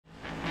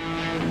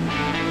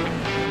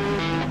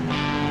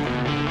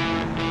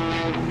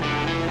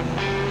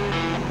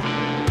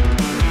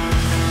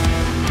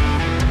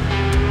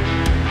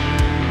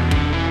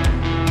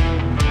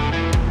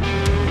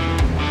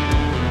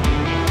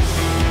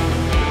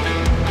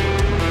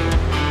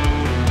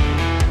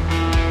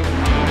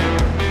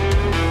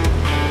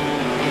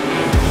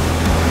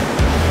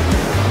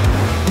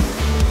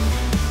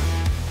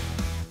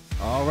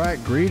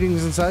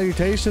and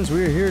salutations.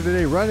 We are here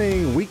today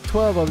running week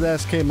 12 of the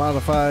SK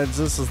Modifieds.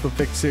 This is the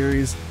fixed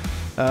series.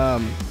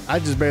 I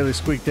just barely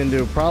squeaked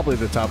into probably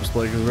the top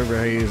split because River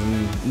Hayes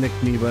and Nick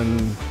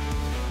Nebon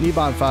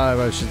 5,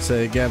 I should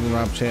say, Gavin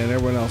Rob Chan,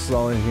 everyone else is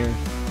all in here.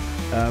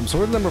 So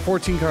we're the number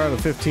 14 car out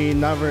of 15,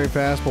 not very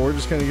fast, but we're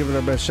just going to give it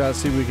our best shot,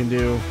 see what we can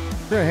do.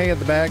 We're going to hang at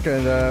the back,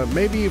 and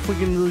maybe if we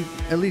can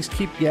at least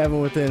keep Gavin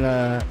within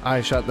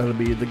eye shot, that'll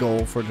be the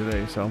goal for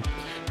today. So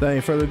without any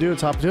further ado,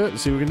 let's hop into it and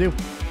see what we can do.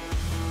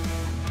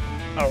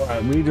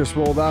 Alright, we just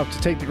rolled off to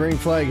take the green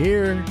flag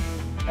here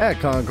at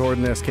Concord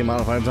and SK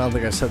Modifieds. I don't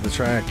think I said the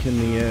track in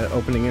the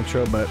opening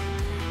intro, but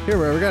here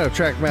we got a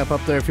track map up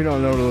there. If you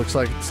don't know what it looks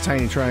like, it's a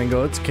tiny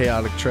triangle. It's a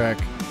chaotic track.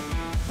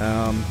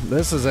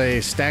 This is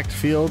a stacked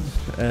field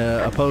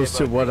opposed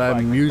to what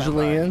I'm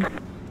usually in.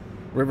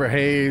 River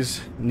Hayes,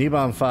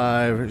 Nebon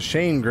 5,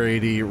 Shane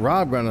Grady,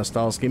 Rob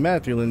Gronostolsky,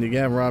 Matthew Lindy,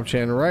 Gavin Rob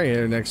Chan right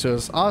here next to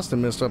us.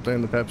 Austin missed up there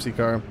in the Pepsi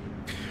car.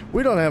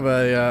 We don't have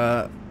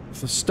a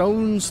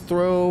stone's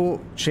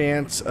throw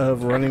chance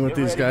of running with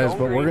these guys,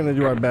 but we're going to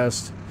do our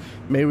best.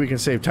 Maybe we can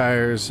save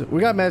tires. We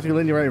got Matthew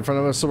Lindy right in front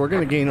of us, so we're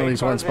going to gain at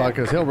least one spot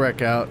because he'll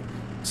wreck out.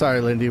 Sorry,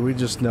 Lindy. We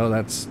just know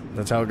that's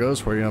how it goes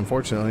for you,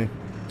 unfortunately.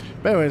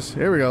 But anyways,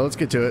 here we go. Let's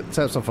get to it. Let's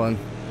have some fun.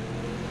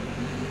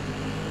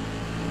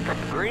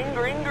 Green,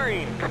 green,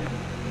 green.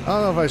 I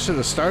don't know if I should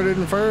have started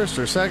in first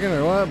or second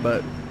or what,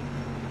 but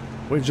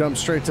we jumped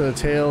straight to the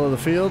tail of the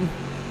field.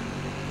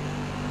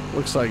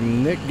 Looks like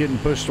Nick getting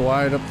pushed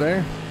wide up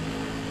there.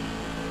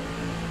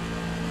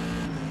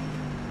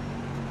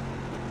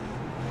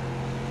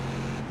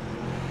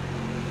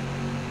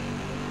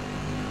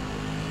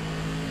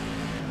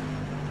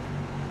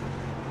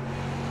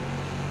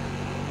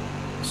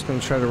 Just gonna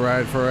try to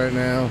ride for right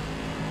now.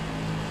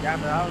 Yeah,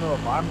 but I don't know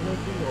if I'm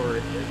looking or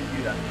if it's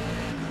you that.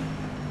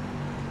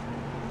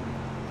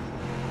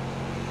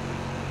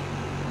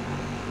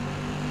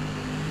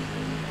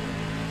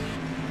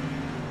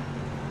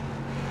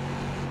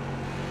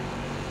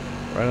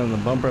 Right on the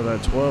bumper of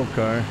that 12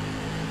 car.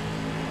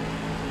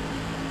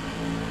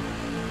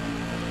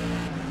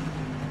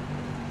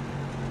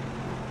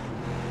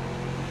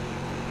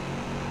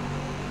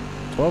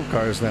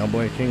 Car is now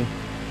blinking.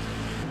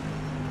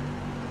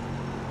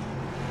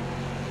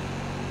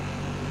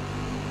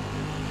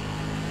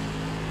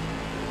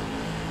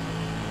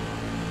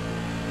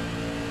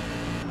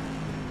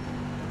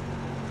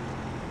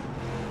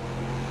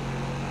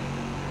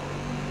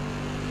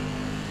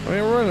 I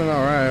mean, we're running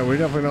all right. We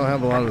definitely don't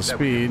have a lot of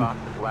speed.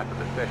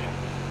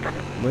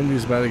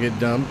 Lindy's about to get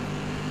dumped,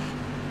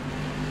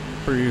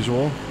 per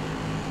usual.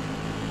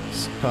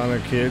 This Connor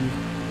kid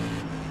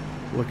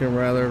looking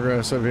rather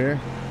aggressive here.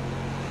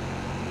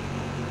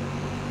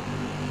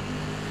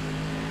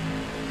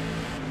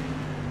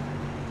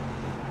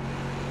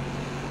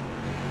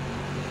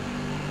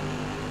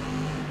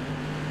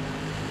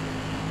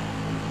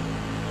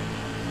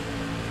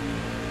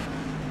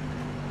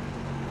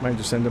 Might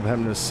just end up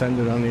having to send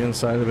it on the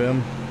inside of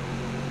him.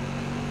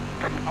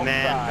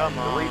 Man, come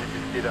on.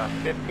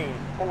 15,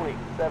 40,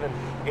 7,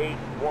 8,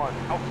 1.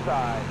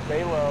 Outside.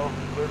 Stay low.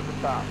 Clear to the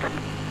top.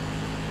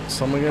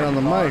 Someone get on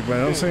the mic, but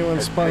I don't see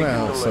anyone spun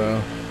out,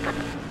 so.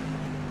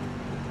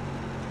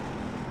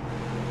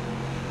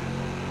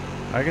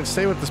 I can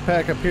stay with this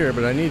pack up here,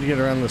 but I need to get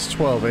around this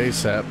 12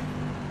 ASAP.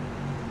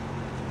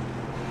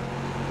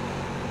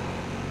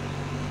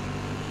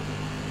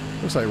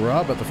 Looks like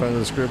Rob at the front of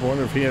this group. I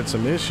wonder if he had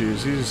some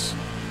issues. He's...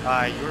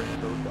 you're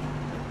so dumb.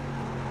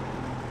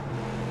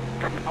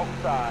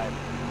 Outside.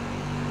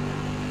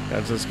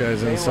 Got this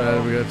guy's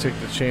inside. We gotta take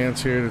the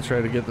chance here to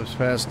try to get this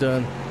pass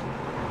done.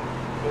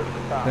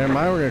 Never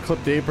mind, we're gonna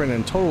clip the apron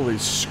and totally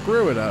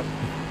screw it up.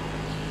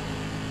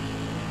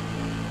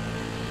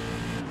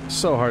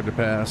 So hard to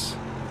pass.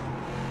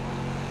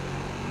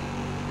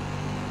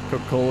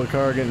 Coca-Cola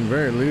car getting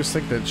very loose. I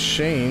think that's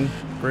Shane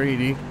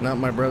Grady, not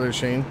my brother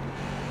Shane.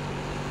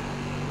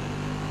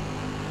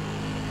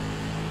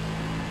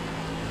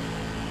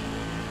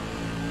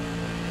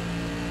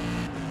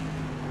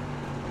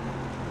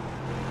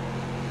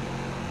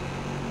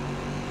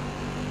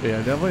 Yeah,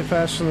 definitely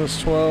faster than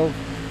this 12.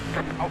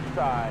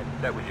 Outside.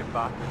 That was your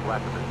fastest lap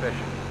of the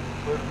session.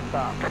 Clear to the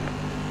top.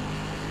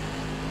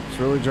 It's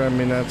really driving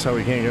me nuts how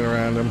we can't get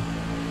around him.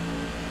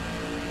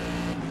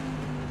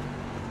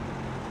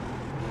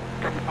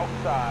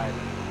 Outside.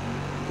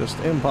 Just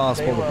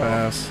impossible to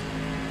pass.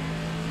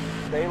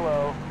 Stay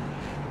low.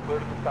 Clear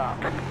to the top.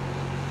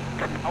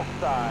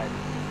 Outside.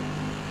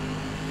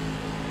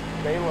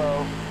 Stay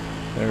low.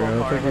 There we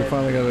go. I think we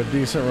finally got a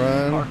decent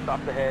run. Car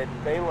stopped ahead.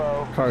 Stay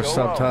low. Car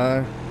stopped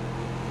high.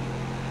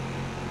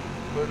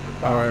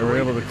 Alright, we're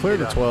able to clear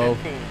the 12.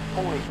 15,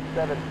 40,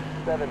 7,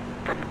 7.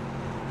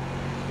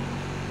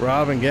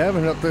 Rob and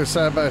Gavin up there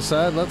side by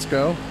side. Let's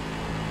go.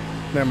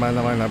 Never mind,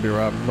 that might not be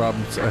Rob.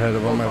 Rob's ahead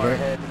of him, I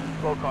think.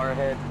 Slow car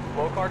ahead.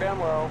 Slow car down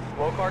low.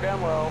 Slow car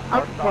down low.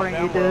 I'm supporting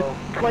you, dude.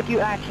 Like you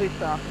actually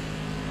saw.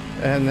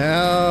 And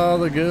now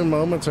the good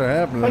moments are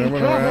happening.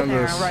 Everyone around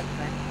us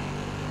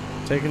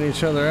taking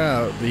each other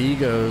out. The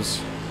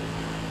egos,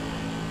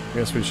 I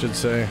guess we should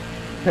say.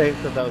 Hey,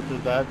 so that was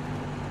his bad.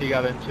 He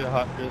got into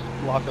hot, just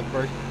locked up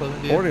first.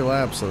 40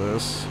 laps of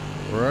this.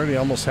 We're already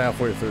almost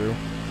halfway through.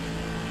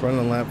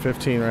 Running lap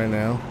 15 right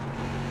now.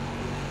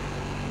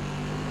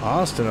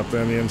 Austin up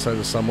there on the inside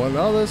of someone.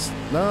 Oh, this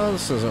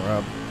isn't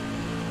Rob.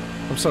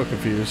 I'm so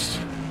confused.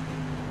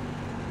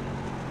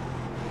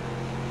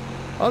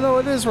 Oh no,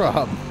 it is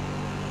Rob.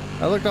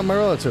 I looked on my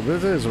relative.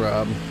 It is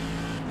Rob.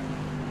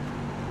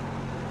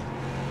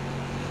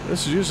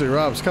 This is usually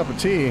Rob's cup of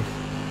tea.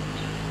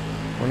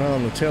 We're not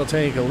on the tail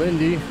tank of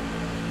Lindy.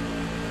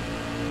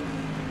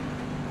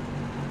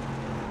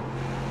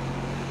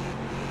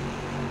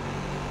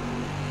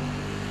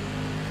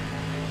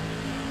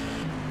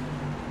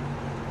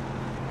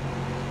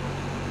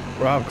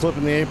 Rob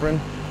clipping the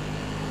apron.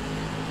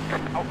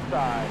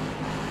 Outside.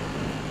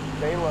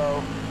 Stay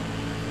low.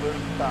 Clear to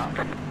stop.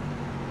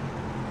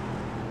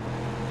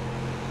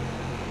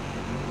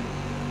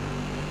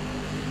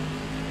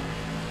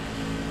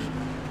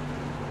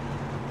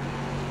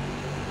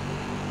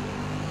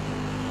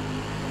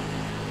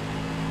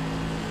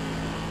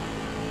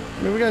 I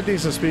mean, we got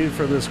decent speed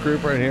for this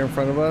group right here in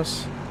front of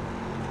us.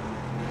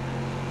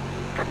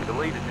 The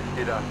leader just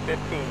did a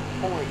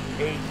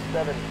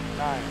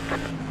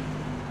 15.879.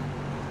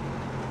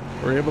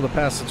 We were able to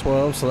pass the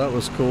 12, so that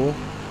was cool.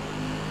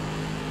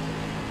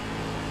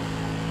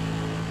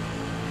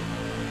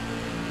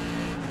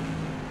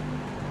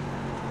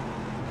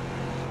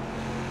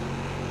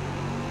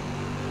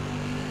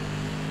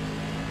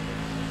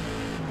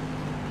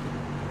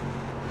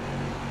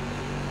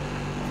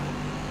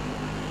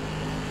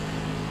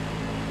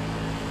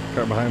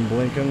 Car behind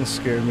blinking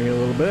scared me a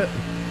little bit.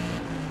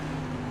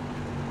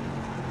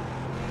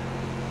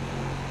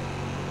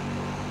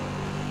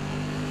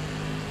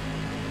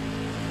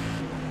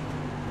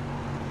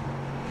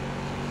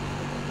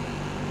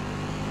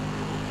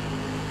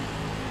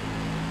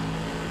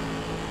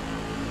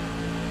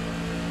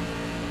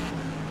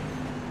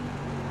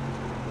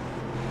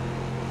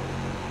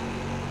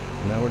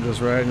 Now we're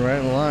just riding right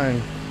in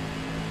line.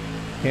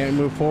 Can't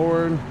move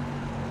forward.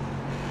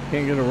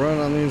 Can't get a run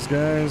on these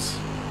guys.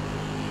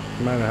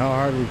 No matter how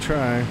hard we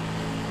try.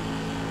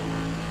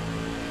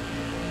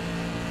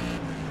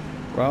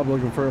 Rob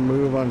looking for a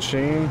move on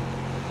Shane.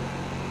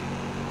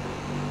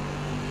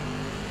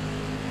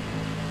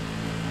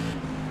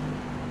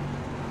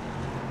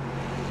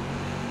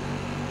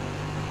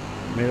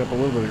 Made up a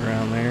little bit of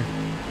ground there.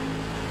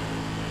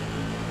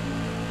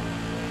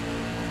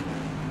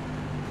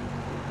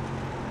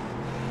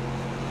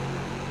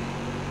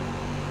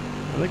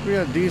 I think we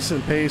got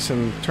decent pace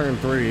in turn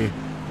 3.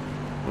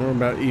 We're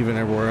about even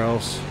everywhere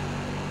else.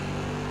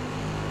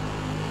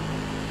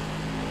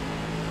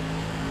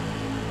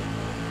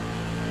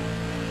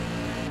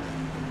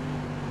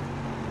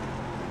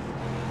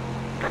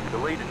 The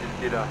leader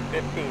just did a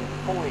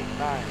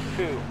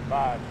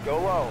 15.925. Go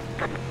low.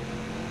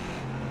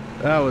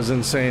 That was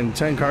insane.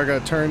 10 car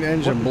got turned,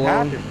 engine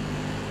blown. Happened?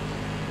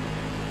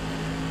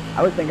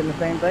 I was thinking the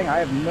same thing. I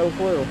have no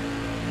clue.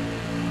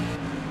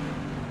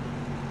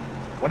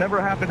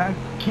 Whatever happened, I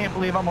can't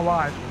believe I'm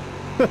alive.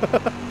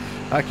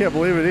 I can't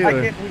believe it I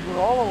either. can't believe we're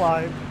all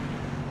alive.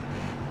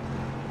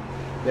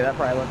 Yeah, that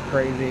probably looks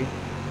crazy.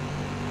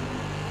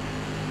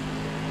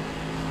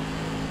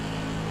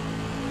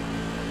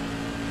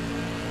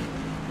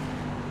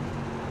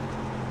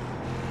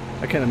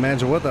 I can't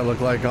imagine what that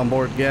looked like on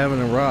board Gavin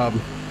and Rob.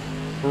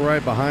 We're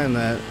right behind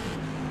that.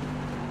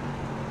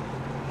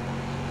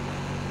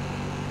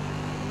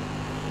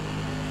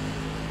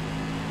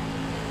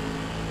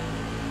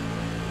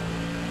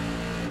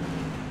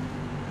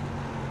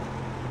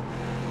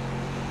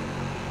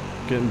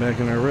 Getting back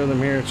in our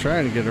rhythm here,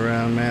 trying to get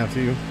around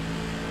Matthew.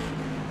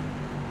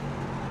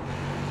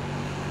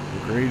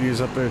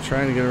 Grady's up there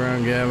trying to get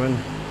around Gavin.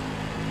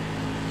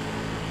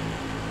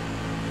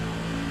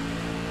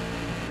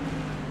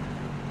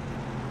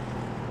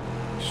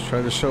 Just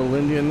try to show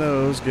Lindy a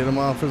nose, get him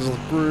off his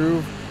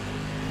groove.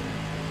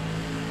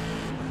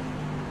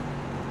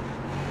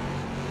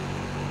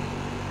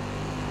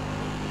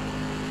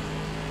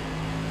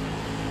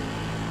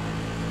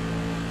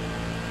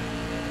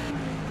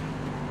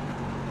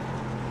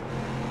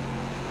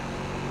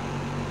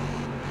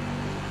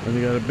 And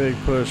you got a big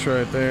push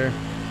right there.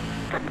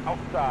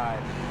 Outside.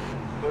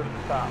 Clear to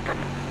the top.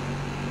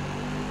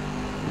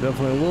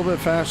 Definitely a little bit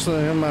faster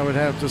than him, I would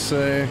have to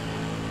say.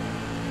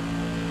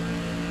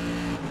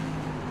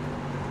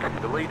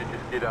 The leader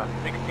just did a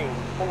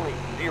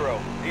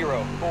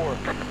 16.004.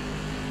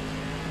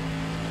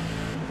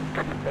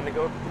 Then to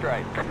go to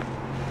strike.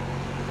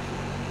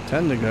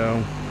 10 to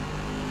go.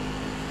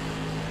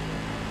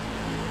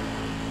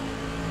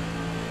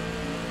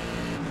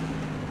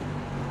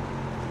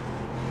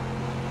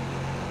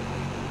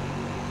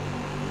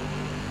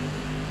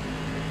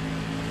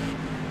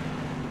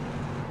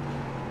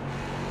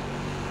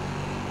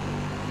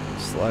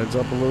 Slides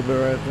up a little bit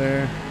right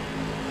there.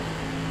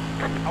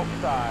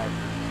 Outside.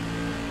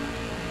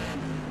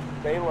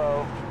 Stay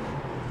low.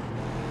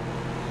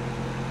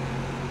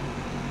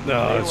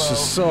 No, it's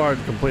just so hard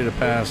to complete a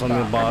pass on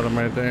the bottom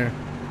right there.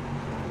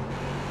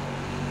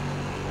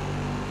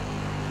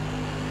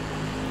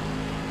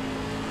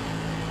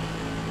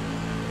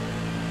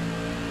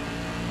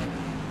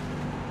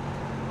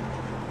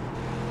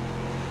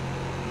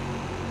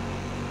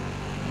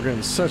 We're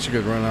getting such a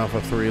good run off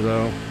of 3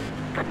 though.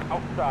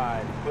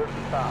 Outside, clear to the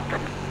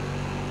top.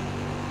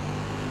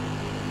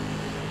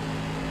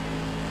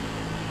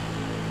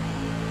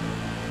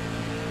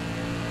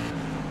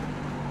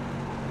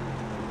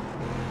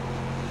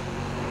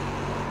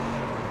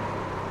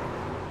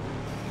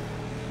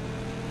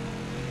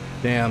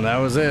 Damn, that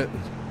was it.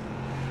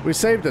 We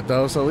saved it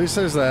though, so at least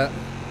there's that.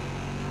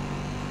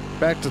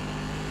 Back to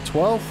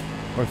 12th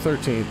or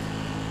 13th?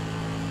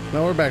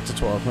 No, we're back to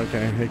 12th.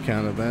 Okay, he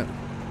counted that.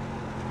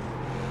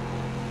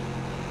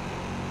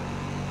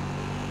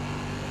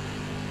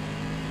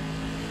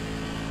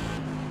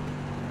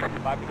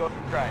 About to go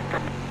for strike.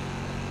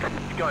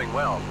 It's going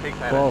well. Take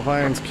that.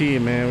 Qualifying's key,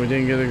 man. We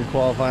didn't get a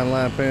qualifying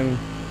lap in.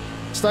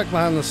 Stuck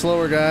behind the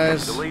slower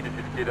guys. Deleted.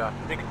 Just did a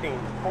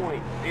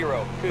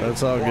 16.02.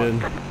 That's all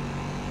good.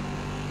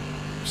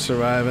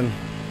 Surviving.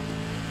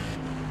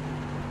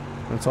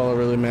 That's all that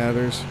really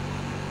matters.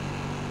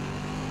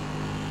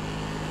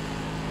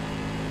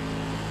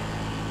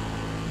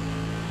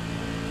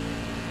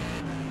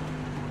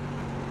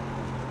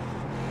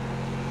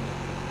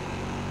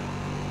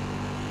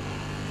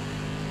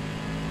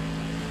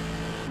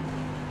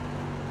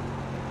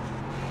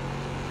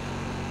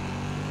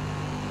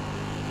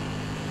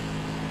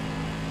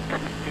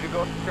 Two to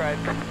go stride.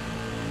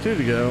 2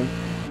 to go.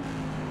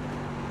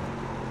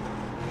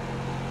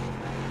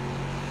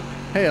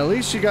 Hey, at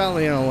least you got,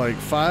 you know, like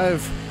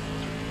 5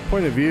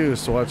 point of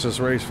views to watch this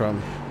race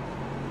from.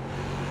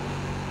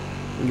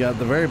 You got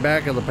the very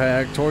back of the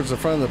pack, towards the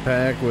front of the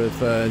pack with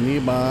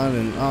Nebon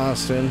and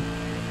Austin.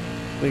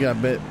 We got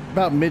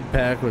about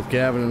mid-pack with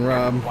Gavin and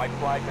Rob. White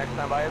flag next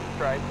time by a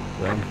stripe.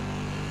 So,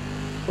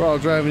 we're all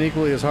driving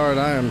equally as hard,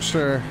 I am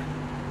sure.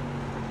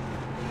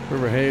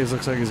 River Hayes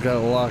looks like he's got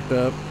it locked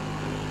up.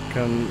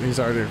 He's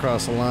already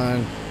across the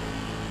line.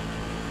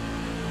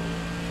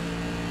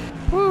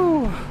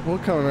 Woo! We'll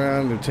come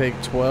around and take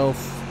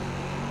 12th.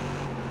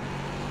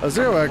 A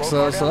 0x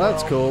though, so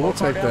that's cool. We'll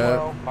take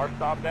that. Our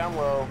stop down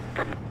low.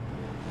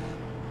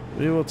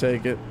 We will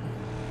take it.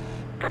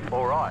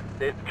 All right,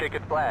 there's the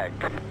checkered flag.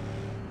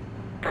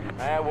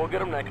 We'll get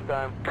them next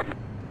time.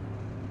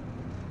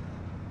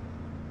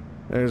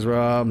 There's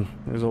Rob.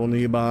 There's old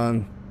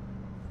Nebon.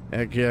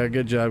 Heck yeah,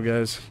 good job,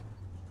 guys.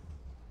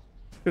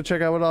 Go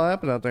check out what all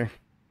happened out there.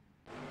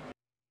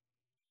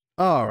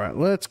 Alright,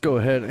 let's go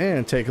ahead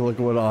and take a look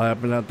at what all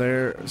happened out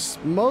there. It's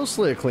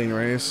mostly a clean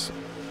race.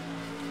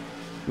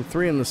 The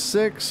 3 and the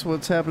 6,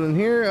 what's happening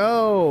here?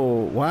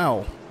 Oh,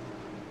 wow.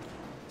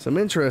 Some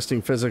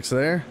interesting physics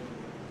there.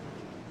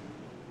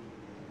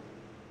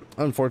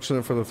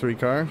 Unfortunate for the 3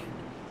 car.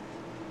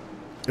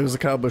 It was the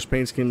Kyle Busch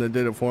paint scheme that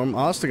did it for him.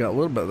 Austin got a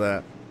little bit of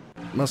that.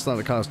 Must not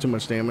have caused too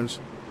much damage.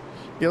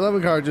 The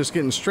 11 car just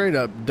getting straight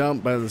up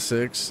dumped by the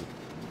 6.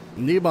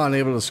 Nebon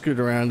able to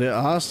scoot around it.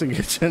 Austin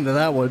gets into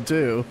that one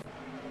too.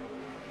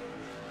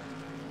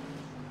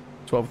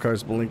 12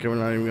 cars blinking. We're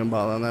not even gonna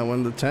bother on that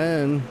one. The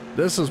 10.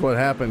 This is what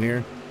happened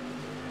here.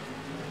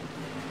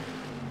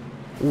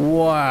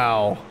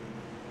 Wow.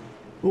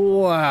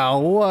 Wow.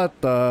 What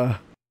the?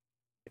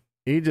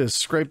 He just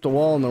scraped the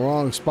wall in the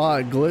wrong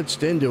spot,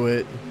 glitched into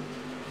it.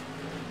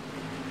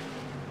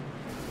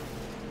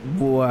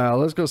 Wow.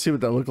 Let's go see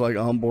what that looked like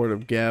on board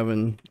of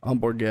Gavin. On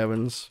board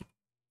Gavin's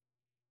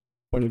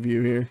point of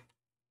view here.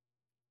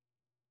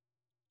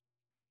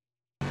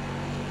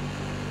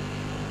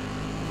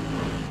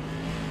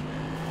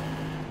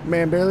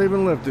 Man, barely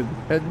even lifted.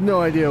 Had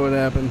no idea what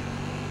happened.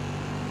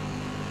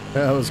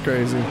 That was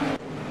crazy.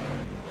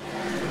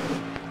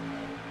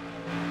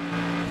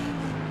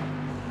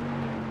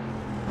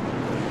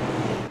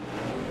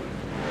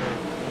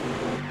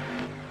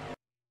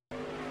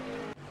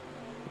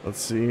 Let's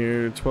see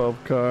here,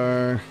 12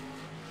 car.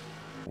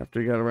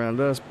 After he got around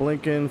us,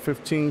 blinking,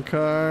 15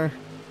 car.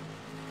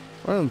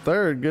 Running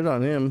 3rd, good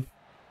on him.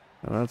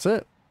 And that's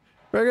it.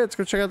 Very good, let's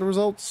go check out the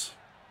results.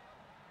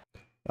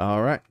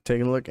 Alright,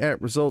 taking a look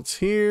at results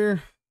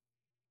here.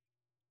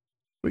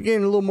 We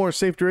gained a little more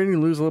safety rating,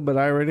 lose a little bit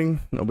of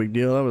iRating. No big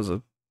deal, that was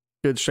a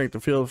good strength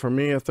of field for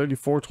me at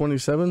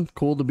 34.27.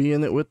 Cool to be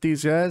in it with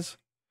these guys.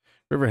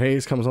 River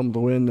Hayes comes home with the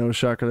win, no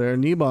shocker there.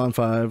 Nebon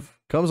 5,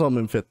 comes home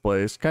in 5th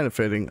place, kind of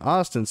fitting.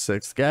 Austin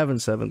 6th, Gavin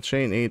 7th,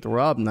 Shane 8th,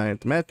 Rob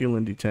 9th, Matthew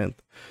Lindy 10th.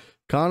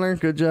 Connor,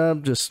 good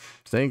job, just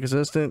staying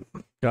consistent.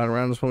 Got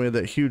around us when we had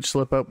that huge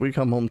slip up. We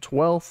come home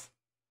 12th.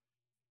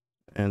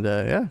 And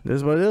yeah, this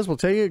is what it is. We'll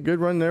take it.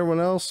 Good run to everyone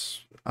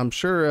else. I'm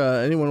sure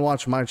anyone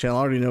watching my channel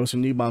already knows who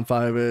Nebon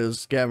 5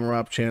 is. Gavin,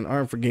 Rob, Chan,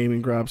 Arm for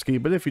Gaming,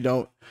 Grobski. But if you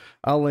don't,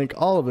 I'll link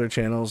all of their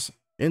channels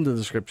in the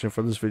description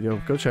for this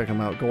video. Go check them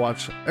out. Go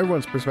watch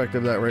everyone's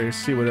perspective of that race.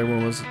 See what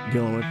everyone was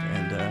dealing with.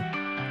 And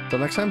until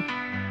next time,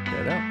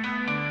 get out.